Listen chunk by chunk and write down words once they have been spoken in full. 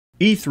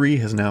E3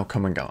 has now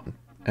come and gone,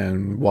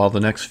 and while the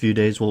next few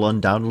days will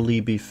undoubtedly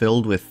be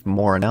filled with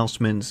more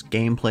announcements,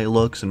 gameplay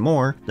looks, and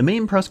more, the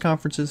main press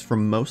conferences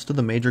from most of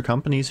the major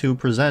companies who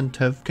present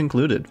have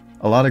concluded.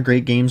 A lot of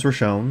great games were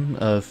shown,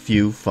 a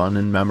few fun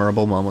and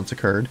memorable moments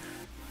occurred,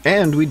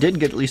 and we did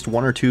get at least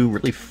one or two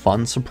really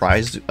fun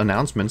surprise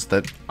announcements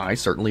that I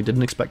certainly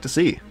didn't expect to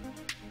see.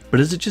 But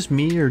is it just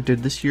me, or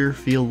did this year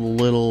feel a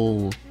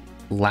little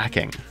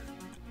lacking?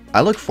 I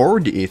look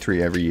forward to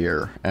E3 every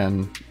year,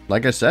 and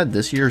like I said,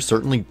 this year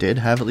certainly did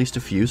have at least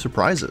a few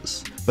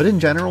surprises. But in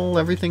general,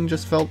 everything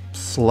just felt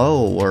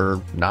slow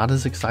or not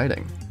as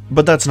exciting.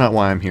 But that's not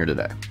why I'm here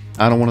today.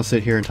 I don't want to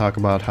sit here and talk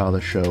about how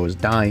the show is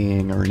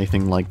dying or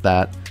anything like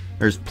that.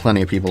 There's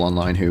plenty of people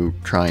online who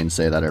try and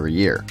say that every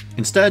year.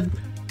 Instead,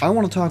 I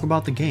want to talk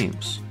about the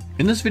games.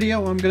 In this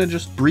video, I'm going to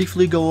just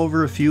briefly go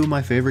over a few of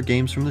my favorite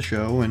games from the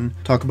show and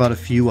talk about a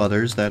few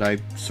others that I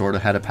sort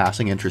of had a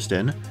passing interest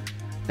in.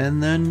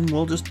 And then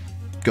we'll just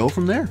go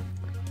from there.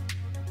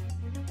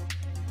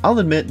 I'll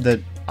admit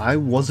that I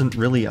wasn't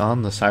really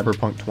on the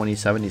Cyberpunk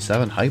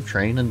 2077 hype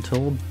train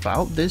until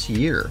about this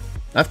year.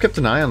 I've kept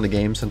an eye on the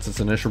game since its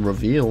initial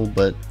reveal,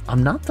 but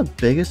I'm not the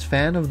biggest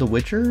fan of The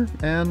Witcher,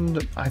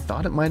 and I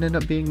thought it might end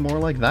up being more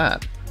like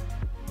that.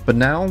 But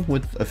now,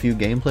 with a few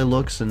gameplay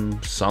looks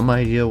and some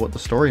idea what the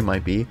story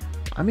might be,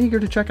 I'm eager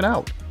to check it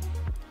out.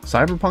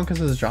 Cyberpunk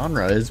as a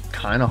genre is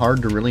kinda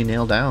hard to really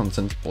nail down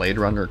since Blade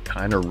Runner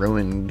kinda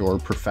ruined or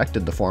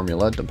perfected the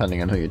formula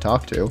depending on who you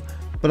talk to,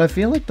 but I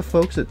feel like the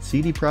folks at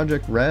CD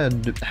Projekt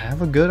Red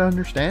have a good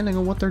understanding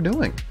of what they're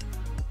doing.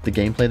 The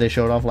gameplay they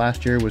showed off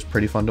last year was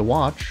pretty fun to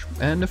watch,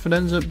 and if it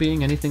ends up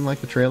being anything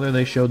like the trailer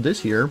they showed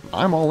this year,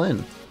 I'm all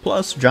in.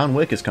 Plus, John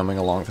Wick is coming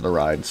along for the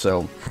ride,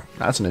 so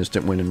that's an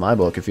instant win in my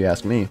book if you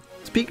ask me.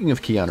 Speaking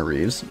of Keanu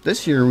Reeves,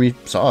 this year we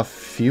saw a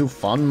few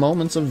fun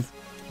moments of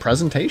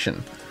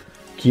presentation.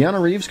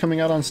 Keanu Reeves coming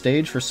out on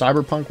stage for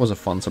Cyberpunk was a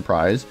fun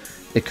surprise.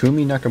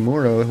 Ikumi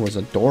Nakamura was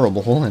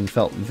adorable and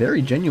felt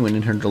very genuine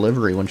in her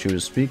delivery when she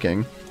was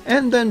speaking.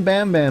 And then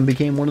Bam Bam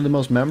became one of the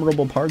most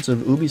memorable parts of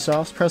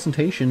Ubisoft's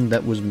presentation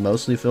that was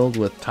mostly filled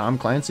with Tom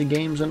Clancy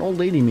games and old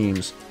lady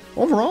memes.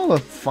 Overall, a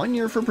fun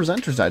year for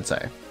presenters, I'd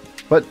say.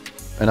 But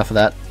enough of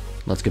that,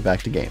 let's get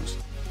back to games.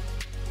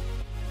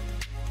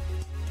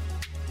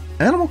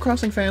 Animal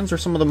Crossing fans are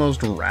some of the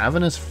most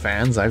ravenous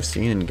fans I've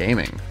seen in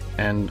gaming,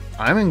 and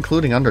I'm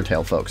including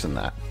Undertale folks in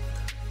that.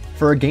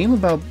 For a game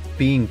about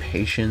being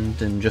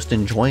patient and just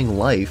enjoying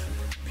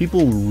life,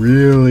 people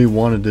really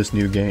wanted this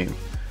new game,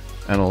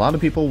 and a lot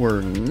of people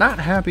were not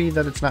happy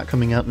that it's not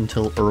coming out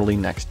until early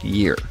next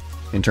year.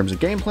 In terms of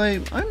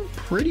gameplay, I'm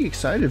pretty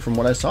excited from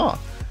what I saw.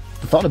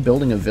 The thought of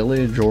building a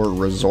village or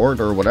resort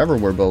or whatever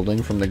we're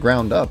building from the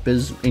ground up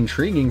is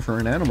intriguing for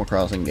an Animal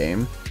Crossing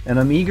game, and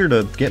I'm eager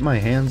to get my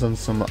hands on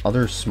some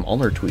other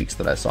smaller tweaks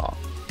that I saw.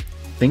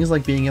 Things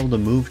like being able to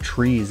move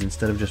trees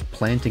instead of just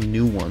planting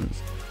new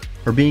ones,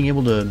 or being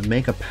able to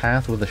make a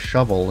path with a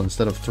shovel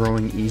instead of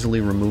throwing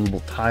easily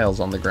removable tiles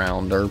on the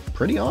ground are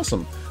pretty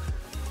awesome.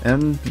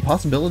 And the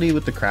possibility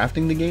with the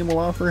crafting the game will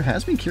offer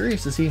has me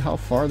curious to see how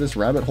far this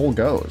rabbit hole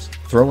goes.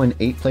 Throw in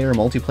 8-player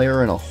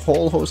multiplayer and a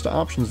whole host of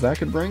options that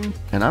could bring,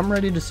 and I'm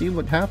ready to see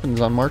what happens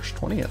on March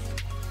 20th.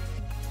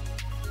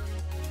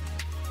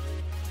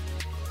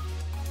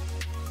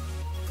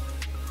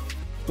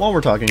 While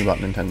we're talking about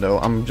Nintendo,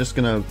 I'm just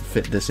gonna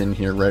fit this in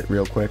here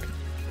real quick.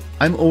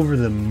 I'm over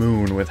the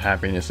moon with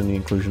happiness in the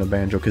inclusion of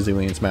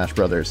Banjo-Kazooie and Smash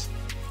Bros.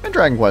 And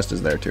Dragon Quest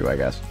is there too, I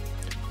guess.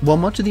 While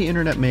much of the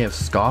internet may have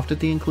scoffed at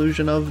the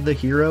inclusion of the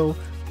hero,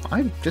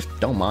 I just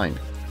don't mind.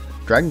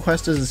 Dragon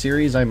Quest is a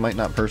series I might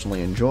not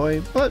personally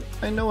enjoy, but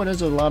I know it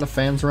has a lot of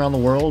fans around the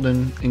world,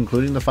 and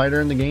including the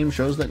fighter in the game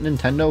shows that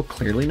Nintendo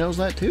clearly knows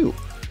that too.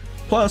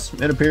 Plus,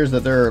 it appears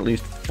that there are at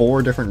least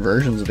 4 different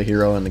versions of the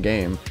hero in the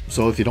game,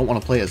 so if you don't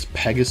want to play as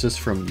Pegasus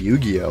from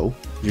Yu-Gi-Oh!,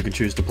 you can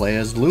choose to play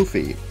as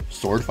Luffy,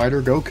 Sword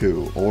Fighter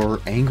Goku, or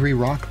Angry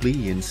Rock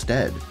Lee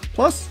instead.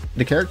 Plus,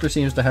 the character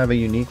seems to have a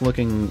unique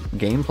looking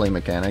gameplay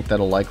mechanic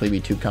that'll likely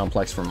be too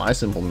complex for my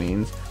simple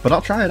means, but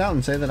I'll try it out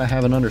and say that I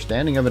have an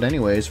understanding of it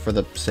anyways for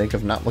the sake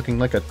of not looking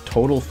like a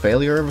total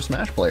failure of a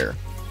Smash player.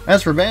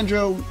 As for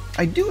Banjo,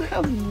 I do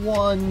have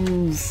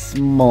one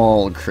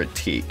small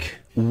critique.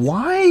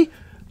 Why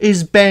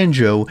is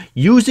Banjo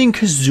using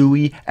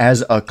Kazooie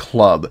as a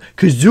club?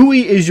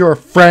 Kazooie is your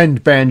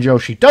friend, Banjo.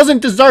 She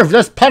doesn't deserve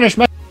this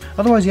punishment.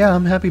 Otherwise, yeah,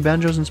 I'm happy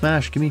Banjo's in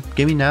Smash.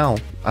 Give me now.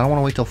 I don't want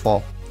to wait till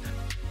fall.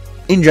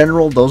 In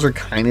general, those are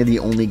kind of the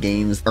only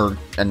games or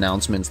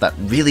announcements that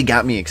really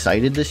got me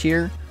excited this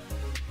year.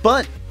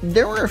 But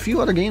there were a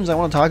few other games I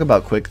want to talk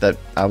about quick that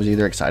I was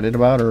either excited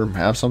about or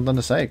have something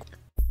to say.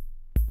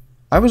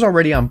 I was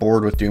already on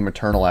board with Doom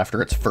Eternal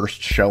after its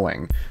first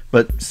showing,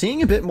 but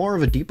seeing a bit more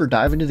of a deeper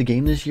dive into the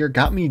game this year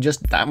got me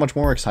just that much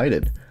more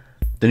excited.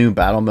 The new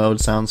battle mode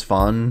sounds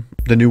fun,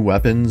 the new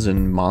weapons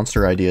and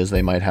monster ideas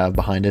they might have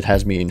behind it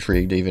has me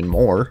intrigued even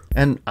more,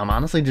 and I'm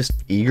honestly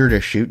just eager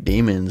to shoot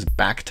demons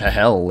back to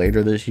hell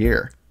later this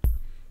year.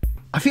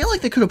 I feel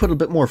like they could have put a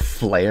bit more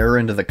flair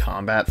into the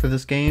combat for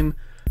this game,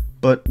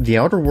 but the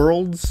Outer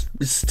Worlds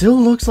still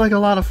looks like a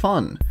lot of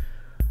fun.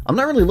 I'm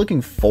not really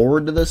looking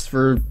forward to this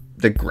for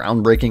the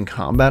groundbreaking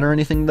combat or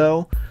anything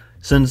though,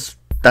 since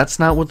that's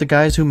not what the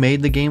guys who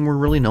made the game were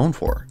really known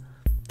for.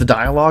 The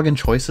dialogue and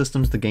choice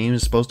systems the game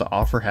is supposed to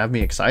offer have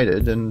me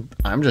excited, and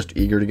I'm just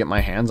eager to get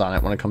my hands on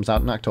it when it comes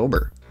out in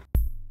October.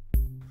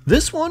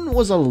 This one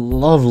was a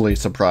lovely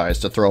surprise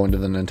to throw into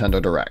the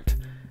Nintendo Direct.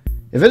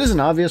 If it isn't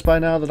obvious by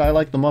now that I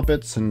like the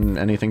Muppets and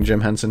anything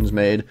Jim Henson's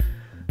made,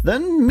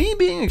 then me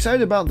being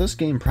excited about this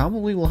game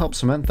probably will help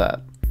cement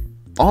that.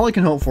 All I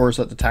can hope for is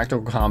that the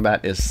tactical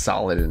combat is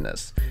solid in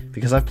this,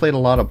 because I've played a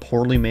lot of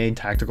poorly made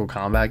tactical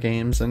combat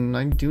games, and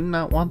I do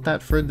not want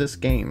that for this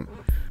game.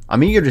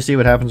 I'm eager to see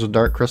what happens with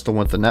Dark Crystal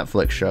with the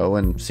Netflix show,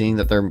 and seeing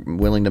that they're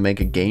willing to make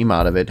a game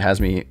out of it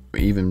has me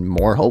even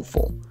more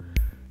hopeful.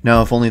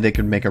 Now, if only they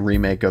could make a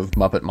remake of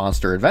Muppet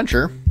Monster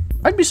Adventure,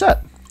 I'd be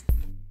set.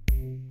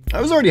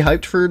 I was already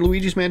hyped for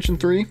Luigi's Mansion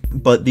 3,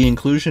 but the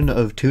inclusion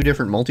of 2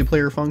 different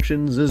multiplayer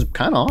functions is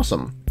kinda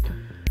awesome.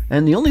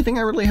 And the only thing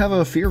I really have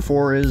a fear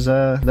for is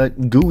that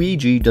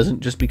Gooigi doesn't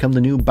just become the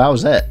new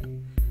Bowsette.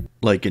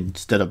 Like,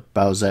 instead of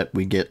Bowsette,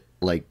 we get,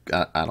 like,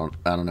 I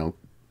don't know,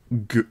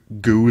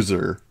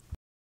 Goozer.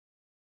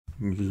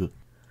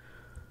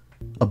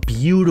 A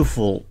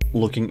beautiful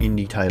looking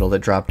indie title that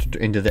dropped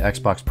into the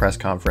Xbox press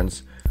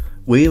conference.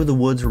 Way of the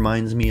Woods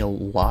reminds me a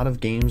lot of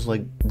games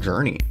like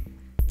Journey.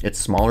 Its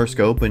smaller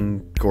scope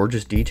and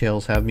gorgeous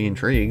details have me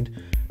intrigued.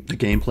 The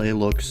gameplay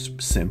looks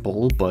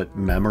simple but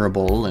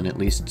memorable and at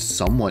least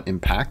somewhat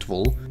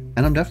impactful,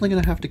 and I'm definitely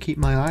going to have to keep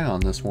my eye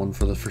on this one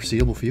for the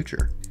foreseeable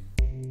future.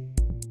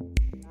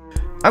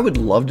 I would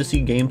love to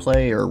see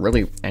gameplay or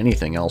really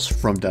anything else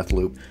from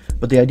Deathloop,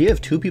 but the idea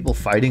of 2 people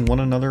fighting one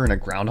another in a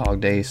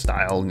Groundhog Day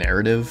style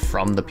narrative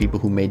from the people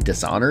who made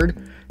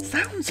Dishonored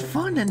sounds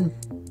fun and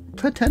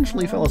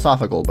potentially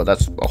philosophical, but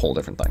that's a whole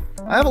different thing.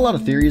 I have a lot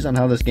of theories on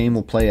how this game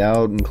will play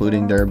out,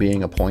 including there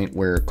being a point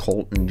where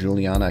Colt and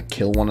Juliana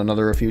kill one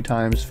another a few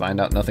times,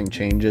 find out nothing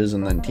changes,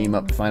 and then team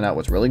up to find out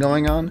what's really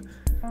going on.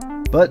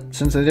 But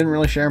since they didn't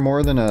really share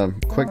more than a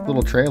quick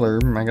little trailer,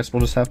 I guess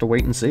we'll just have to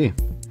wait and see.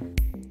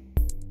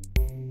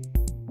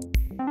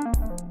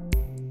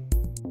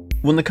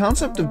 When the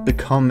concept of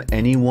Become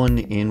Anyone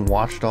in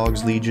Watch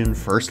Dogs Legion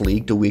first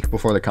leaked a week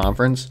before the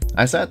conference,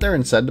 I sat there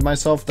and said to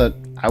myself that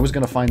I was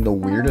going to find the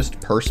weirdest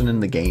person in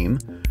the game,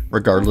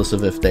 regardless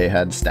of if they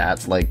had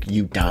stats like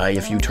you die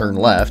if you turn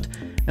left,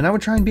 and I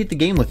would try and beat the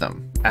game with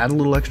them, add a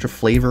little extra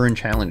flavor and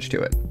challenge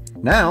to it.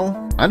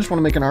 Now, I just want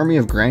to make an army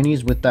of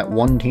grannies with that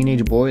one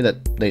teenage boy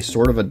that they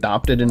sort of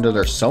adopted into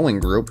their sewing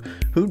group,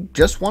 who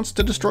just wants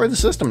to destroy the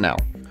system now.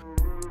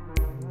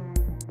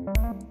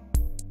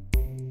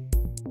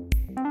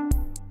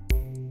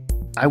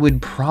 I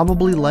would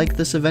probably like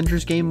this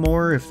Avengers game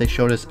more if they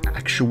showed us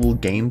actual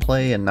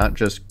gameplay and not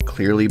just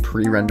clearly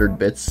pre-rendered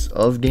bits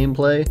of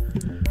gameplay.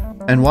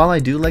 And while I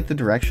do like the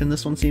direction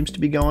this one seems to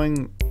be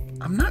going,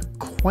 I'm not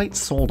quite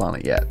sold on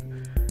it yet.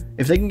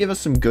 If they can give us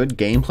some good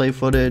gameplay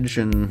footage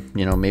and,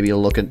 you know, maybe a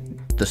look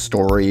at the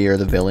story or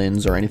the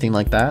villains or anything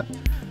like that,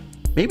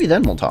 maybe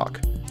then we'll talk.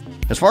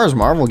 As far as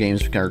Marvel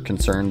games are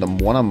concerned, the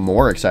one I'm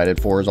more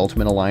excited for is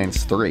Ultimate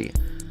Alliance 3.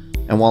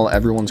 And while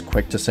everyone's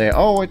quick to say,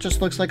 oh, it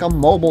just looks like a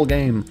mobile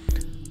game,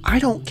 I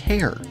don't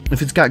care.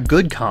 If it's got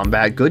good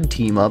combat, good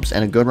team-ups,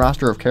 and a good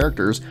roster of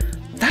characters,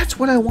 that's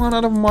what I want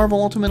out of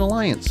Marvel Ultimate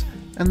Alliance.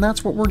 And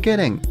that's what we're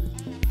getting.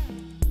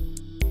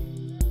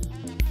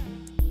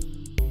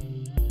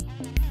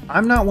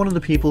 I'm not one of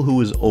the people who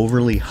was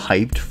overly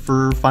hyped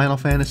for Final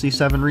Fantasy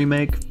VII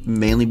Remake,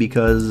 mainly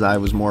because I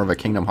was more of a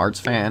Kingdom Hearts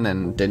fan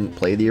and didn't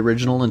play the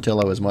original until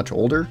I was much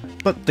older.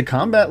 But the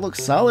combat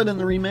looks solid in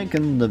the remake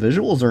and the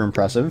visuals are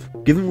impressive.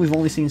 Given we've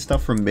only seen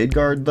stuff from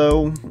Midgard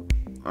though,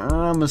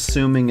 I'm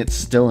assuming it's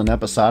still an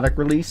episodic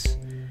release,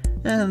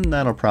 and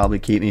that'll probably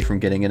keep me from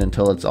getting it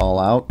until it's all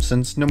out,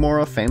 since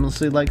Nomura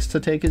famously likes to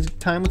take his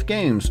time with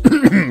games.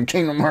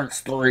 Kingdom Hearts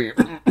 3.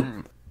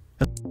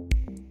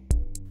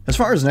 As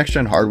far as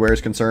next-gen hardware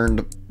is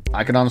concerned,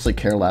 I could honestly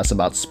care less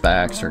about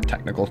specs or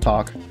technical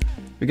talk,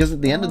 because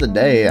at the end of the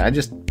day, I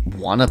just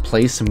want to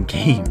play some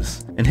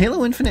games. And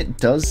Halo Infinite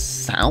does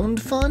sound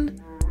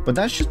fun, but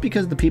that's just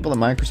because the people at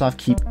Microsoft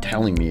keep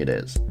telling me it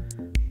is.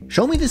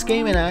 Show me this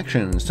game in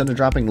action instead of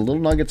dropping little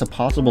nuggets of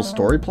possible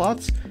story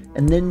plots,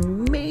 and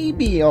then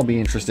maybe I'll be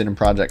interested in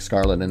Project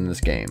Scarlet in this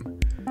game.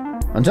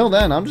 Until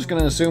then, I'm just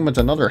going to assume it's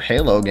another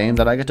Halo game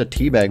that I get to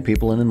teabag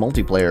people in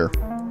multiplayer.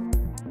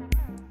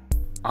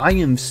 I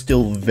am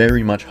still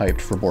very much hyped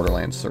for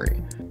Borderlands 3.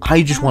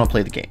 I just want to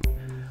play the game.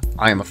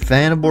 I am a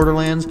fan of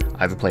Borderlands,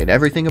 I've played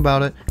everything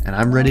about it, and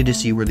I'm ready to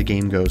see where the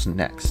game goes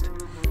next.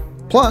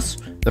 Plus,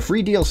 the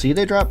free DLC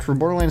they dropped for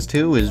Borderlands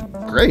 2 is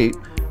great,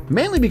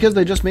 mainly because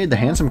they just made the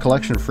Handsome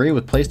Collection free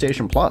with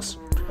PlayStation Plus.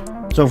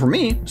 So for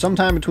me,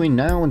 sometime between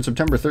now and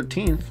September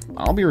 13th,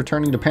 I'll be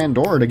returning to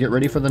Pandora to get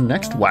ready for the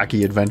next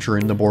wacky adventure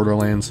in the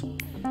Borderlands.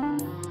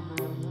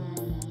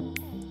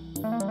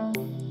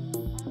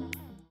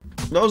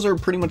 Those are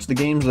pretty much the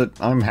games that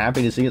I'm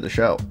happy to see at the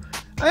show.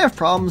 I have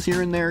problems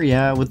here and there,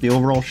 yeah, with the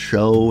overall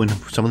show and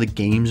some of the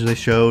games they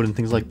showed and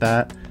things like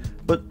that,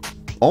 but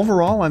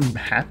overall, I'm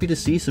happy to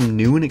see some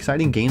new and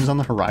exciting games on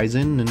the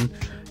horizon and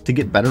to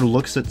get better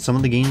looks at some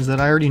of the games that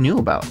I already knew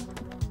about.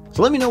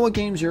 So let me know what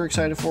games you're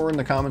excited for in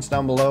the comments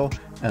down below,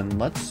 and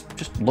let's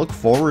just look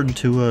forward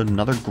to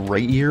another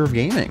great year of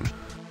gaming.